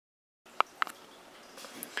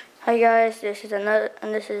Hi guys, this is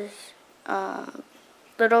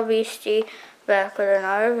Little Beastie back with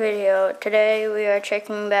another video. Today we are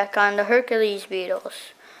checking back on the Hercules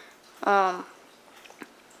Beetles.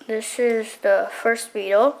 This is the first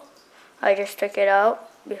beetle. I just took it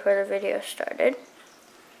out before the video started.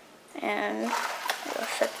 And we'll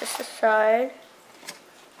set this aside.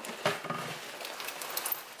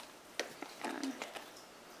 And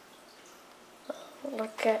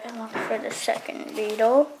look for the second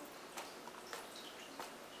beetle.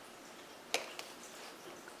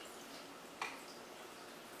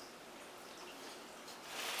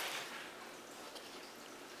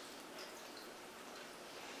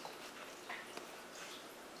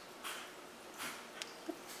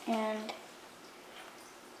 And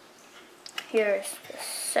here's the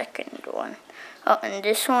second one. Oh, and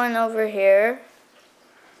this one over here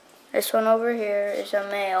is a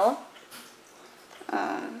male.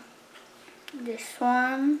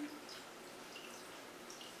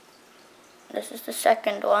 This is the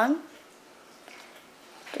second one.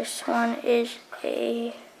 This one is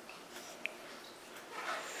a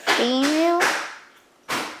female.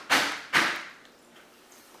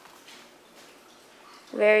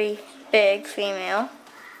 Very big female.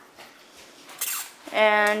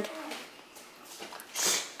 And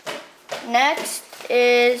next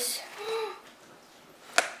is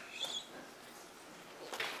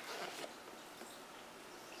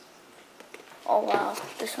oh wow,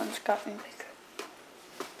 this one's gotten bigger.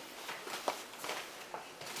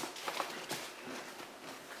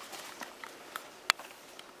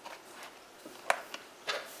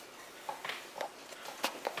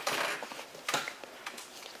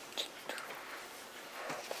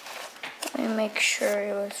 Let me make sure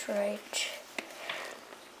it was right.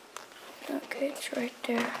 Okay, it's right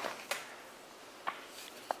there.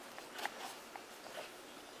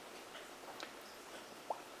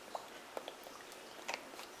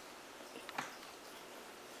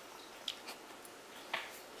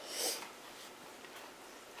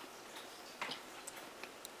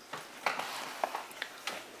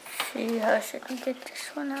 See how should we get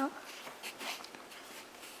this one out?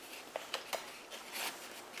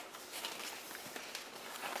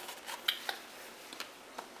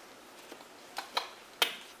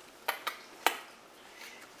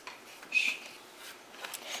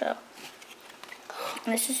 So,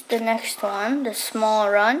 this is the next one, the small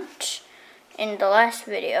runt. In the last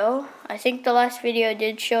video, I think the last video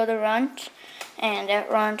did show the runt, and that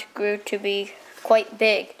runt grew to be quite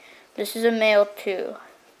big. This is a male too.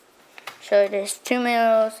 So there's 2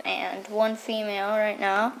 males and 1 female right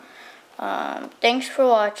now. Thanks for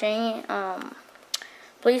watching.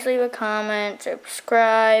 Please leave a comment,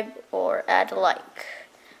 subscribe, or add a like.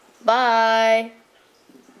 Bye!